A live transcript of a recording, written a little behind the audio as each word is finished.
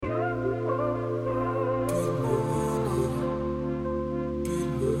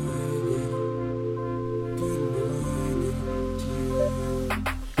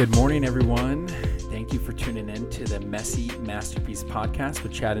Good morning, everyone. Thank you for tuning in to the Messy Masterpiece podcast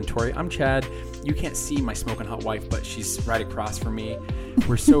with Chad and Tori. I'm Chad. You can't see my smoking hot wife, but she's right across from me.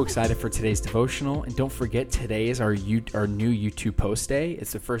 We're so excited for today's devotional. And don't forget, today is our new YouTube post day.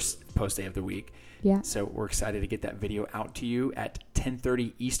 It's the first post day of the week. Yeah. So we're excited to get that video out to you at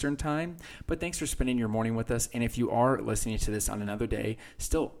 10:30 Eastern time. But thanks for spending your morning with us. And if you are listening to this on another day,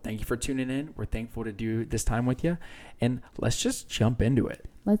 still, thank you for tuning in. We're thankful to do this time with you. And let's just jump into it.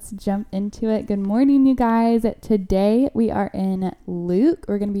 Let's jump into it. Good morning, you guys. Today we are in Luke.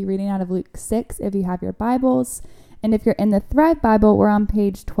 We're going to be reading out of Luke 6 if you have your Bibles. And if you're in the Thrive Bible, we're on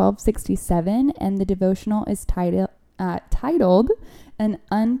page 1267, and the devotional is titled An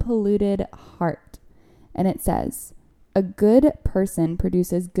Unpolluted Heart. And it says, a good person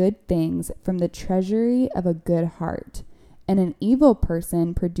produces good things from the treasury of a good heart, and an evil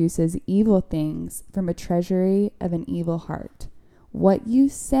person produces evil things from a treasury of an evil heart. What you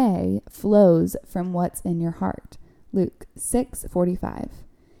say flows from what's in your heart. Luke 6:45.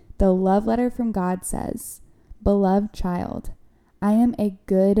 The love letter from God says, Beloved child, I am a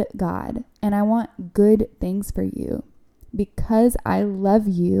good God, and I want good things for you. Because I love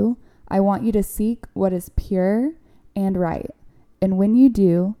you, I want you to seek what is pure and right. And when you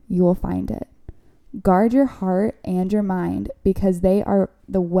do, you will find it. Guard your heart and your mind, because they are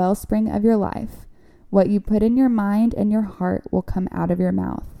the wellspring of your life. What you put in your mind and your heart will come out of your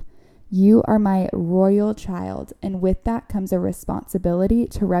mouth. You are my royal child, and with that comes a responsibility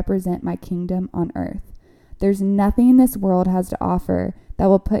to represent my kingdom on earth. There's nothing this world has to offer that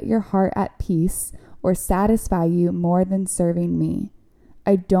will put your heart at peace or satisfy you more than serving me.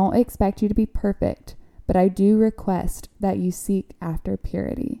 I don't expect you to be perfect, but I do request that you seek after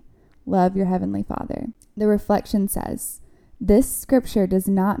purity. Love your Heavenly Father. The reflection says, this scripture does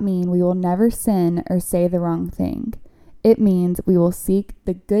not mean we will never sin or say the wrong thing. It means we will seek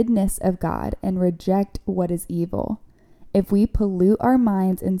the goodness of God and reject what is evil. If we pollute our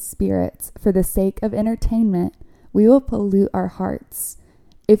minds and spirits for the sake of entertainment, we will pollute our hearts.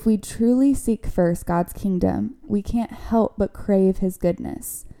 If we truly seek first God's kingdom, we can't help but crave His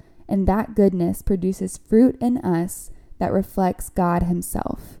goodness. And that goodness produces fruit in us that reflects God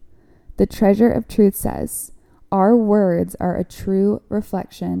Himself. The treasure of truth says, our words are a true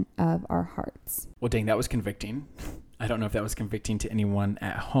reflection of our hearts. Well, dang, that was convicting. I don't know if that was convicting to anyone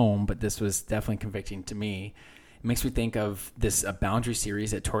at home, but this was definitely convicting to me. It makes me think of this boundary series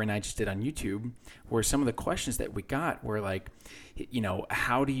that Tori and I just did on YouTube, where some of the questions that we got were like,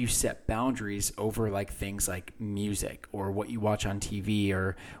 how do you set boundaries over like things like music or what you watch on TV,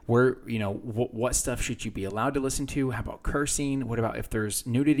 or where, what stuff should you be allowed to listen to? How about cursing? What about if there's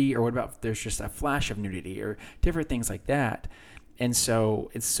nudity, or what about if there's just a flash of nudity, or different things like that? And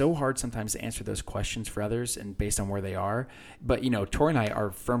so it's so hard sometimes to answer those questions for others and based on where they are. But, Tori and I are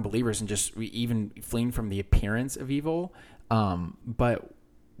firm believers in just even fleeing from the appearance of evil. But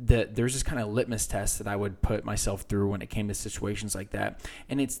there's this kind of litmus test that I would put myself through when it came to situations like that.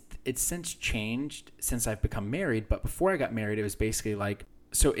 And it's since changed since I've become married. But before I got married, it was basically like,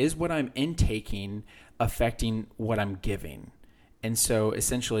 so is what I'm intaking affecting what I'm giving? And so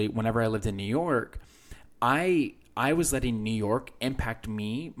essentially, whenever I lived in New York, I was letting New York impact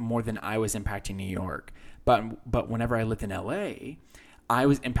me more than I was impacting New York. But whenever I lived in LA, I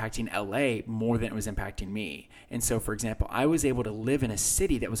was impacting LA more than it was impacting me. And so, for example, I was able to live in a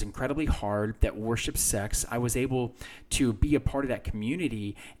city that was incredibly hard, that worships sex. I was able to be a part of that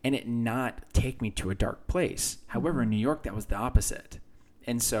community and it not take me to a dark place. However, in New York, that was the opposite.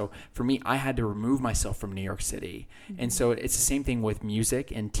 And so for me, I had to remove myself from New York City. And so it's the same thing with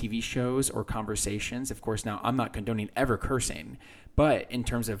music and TV shows or conversations. Of course, now I'm not condoning ever cursing, but in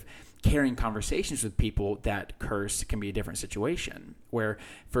terms of carrying conversations with people that curse can be a different situation where,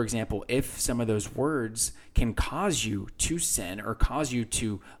 for example, if some of those words can cause you to sin or cause you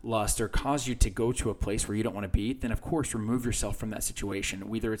to lust or cause you to go to a place where you don't want to be, then of course, remove yourself from that situation,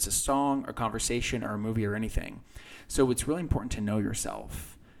 whether it's a song or conversation or a movie or anything. So it's really important to know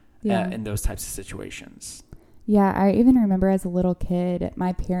yourself in those types of situations. Yeah, I even remember as a little kid,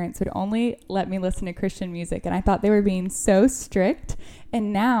 my parents would only let me listen to Christian music, and I thought they were being so strict.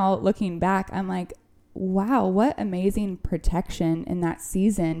 And now, looking back, I'm like, wow, what amazing protection in that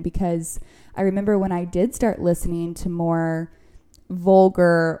season, because I remember when I did start listening to more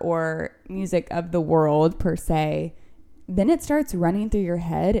vulgar or music of the world, per se, then it starts running through your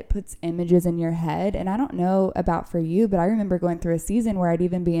head. It puts images in your head. And I don't know about for you, but I remember going through a season where I'd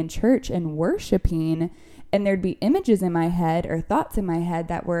even be in church and worshiping, and there'd be images in my head or thoughts in my head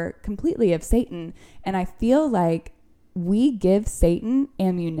that were completely of Satan. And I feel like we give Satan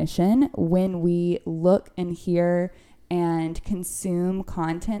ammunition when we look and hear and consume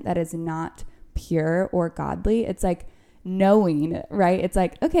content that is not pure or godly, it's like knowing, right? It's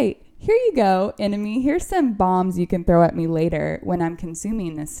like, okay, here you go, enemy. Here's some bombs you can throw at me later when I'm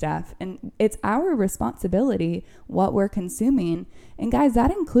consuming this stuff. And it's our responsibility what we're consuming. And guys,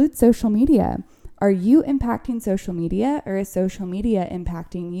 that includes social media. Are you impacting social media, or is social media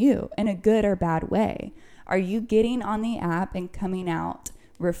impacting you in a good or bad way? Are you getting on the app and coming out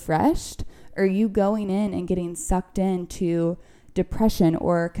refreshed? Or are you going in and getting sucked into depression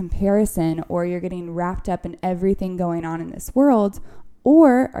or comparison, or you're getting wrapped up in everything going on in this world?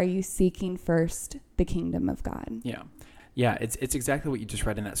 Or are you seeking first the kingdom of God? Yeah, it's exactly what you just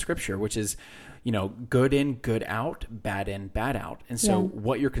read in that scripture, which is, good in, good out, bad in, bad out. And so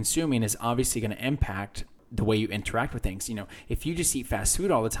what you're consuming is obviously going to impact the way you interact with things. If you just eat fast food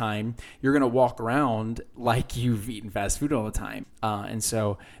all the time, you're going to walk around like you've eaten fast food all the time. And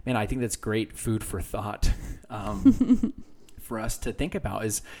so, man, I think that's great food for thought. For us to think about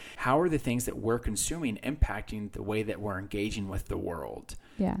is, how are the things that we're consuming impacting the way that we're engaging with the world?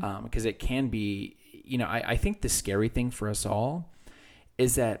 Because it can be, I think the scary thing for us all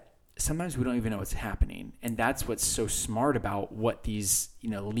is that sometimes we don't even know what's happening. And that's what's so smart about what these,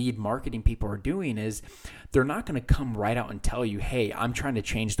 lead marketing people are doing, is they're not going to come right out and tell you, hey, I'm trying to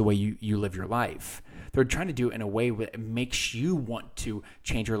change the way you live your life. They're trying to do it in a way that makes you want to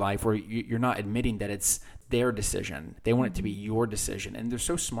change your life, where you're not admitting that it's their decision. They want it to be your decision. And they're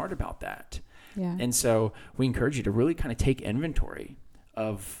so smart about that. And so we encourage you to really kind of take inventory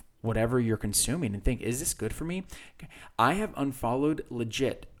of whatever you're consuming and think, is this good for me? I have unfollowed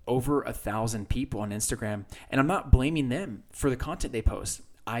legit over 1,000 people on Instagram, and I'm not blaming them for the content they post.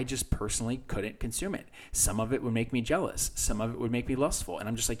 I just personally couldn't consume it. Some of it would make me jealous. Some of it would make me lustful. And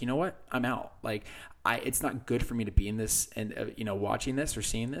I'm just like, you know what? I'm out. Like, it's not good for me to be in this and, watching this or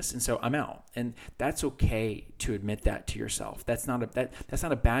seeing this. And so I'm out. And that's okay to admit that to yourself. That's not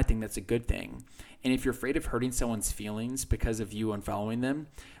a bad thing. That's a good thing. And if you're afraid of hurting someone's feelings because of you unfollowing them,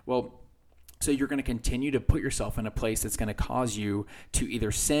 well, so you're going to continue to put yourself in a place that's going to cause you to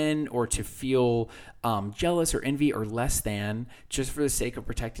either sin or to feel jealous or envy or less than, just for the sake of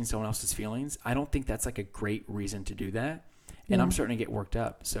protecting someone else's feelings. I don't think that's like a great reason to do that. And I'm starting to get worked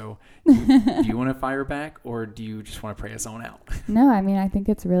up. So do you want to fire back, or do you just want to pray us on out? No, I think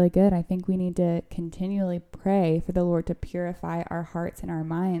it's really good. I think we need to continually pray for the Lord to purify our hearts and our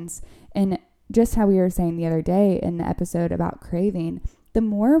minds. And just how we were saying the other day in the episode about craving, the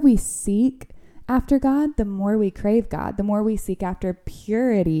more we seek after God, the more we crave God. The more we seek after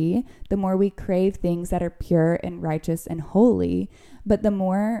purity, the more we crave things that are pure and righteous and holy. But the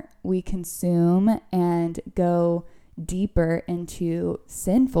more we consume and go deeper into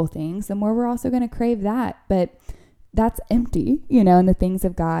sinful things, the more we're also going to crave that. But that's empty, and the things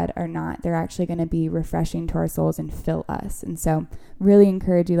of God are not. They're actually going to be refreshing to our souls and fill us. And so really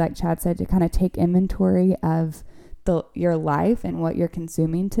encourage you, like Chad said, to kind of take inventory of your life and what you're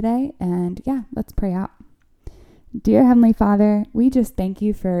consuming today. And let's pray out. Dear Heavenly Father, we just thank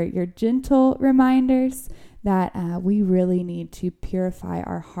you for your gentle reminders that we really need to purify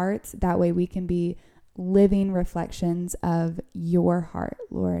our hearts. That way we can be living reflections of your heart,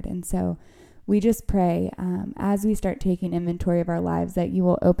 Lord. And so we just pray as we start taking inventory of our lives, that you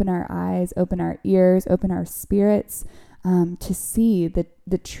will open our eyes, open our ears, open our spirits, to see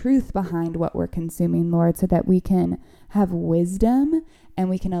the truth behind what we're consuming, Lord, so that we can have wisdom and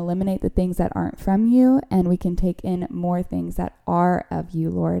we can eliminate the things that aren't from you, and we can take in more things that are of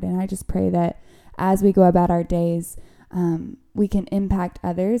you, Lord. And I just pray that as we go about our days, we can impact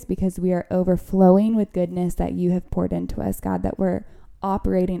others because we are overflowing with goodness that you have poured into us, God, that we're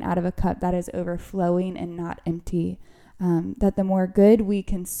operating out of a cup that is overflowing and not empty. That the more good we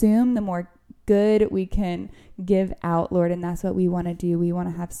consume, the more good we can give out, Lord. And that's what we want to do. We want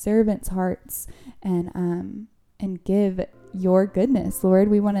to have servants' hearts and give your goodness, Lord.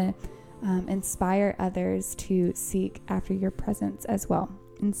 We want to inspire others to seek after your presence as well.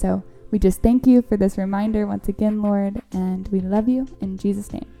 And so we just thank you for this reminder once again, Lord, and we love you in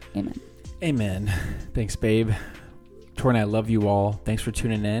Jesus' name. Amen. Amen. Thanks, babe. Tori and I love you all. Thanks for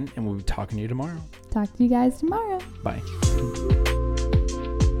tuning in, and we'll be talking to you tomorrow. Talk to you guys tomorrow. Bye.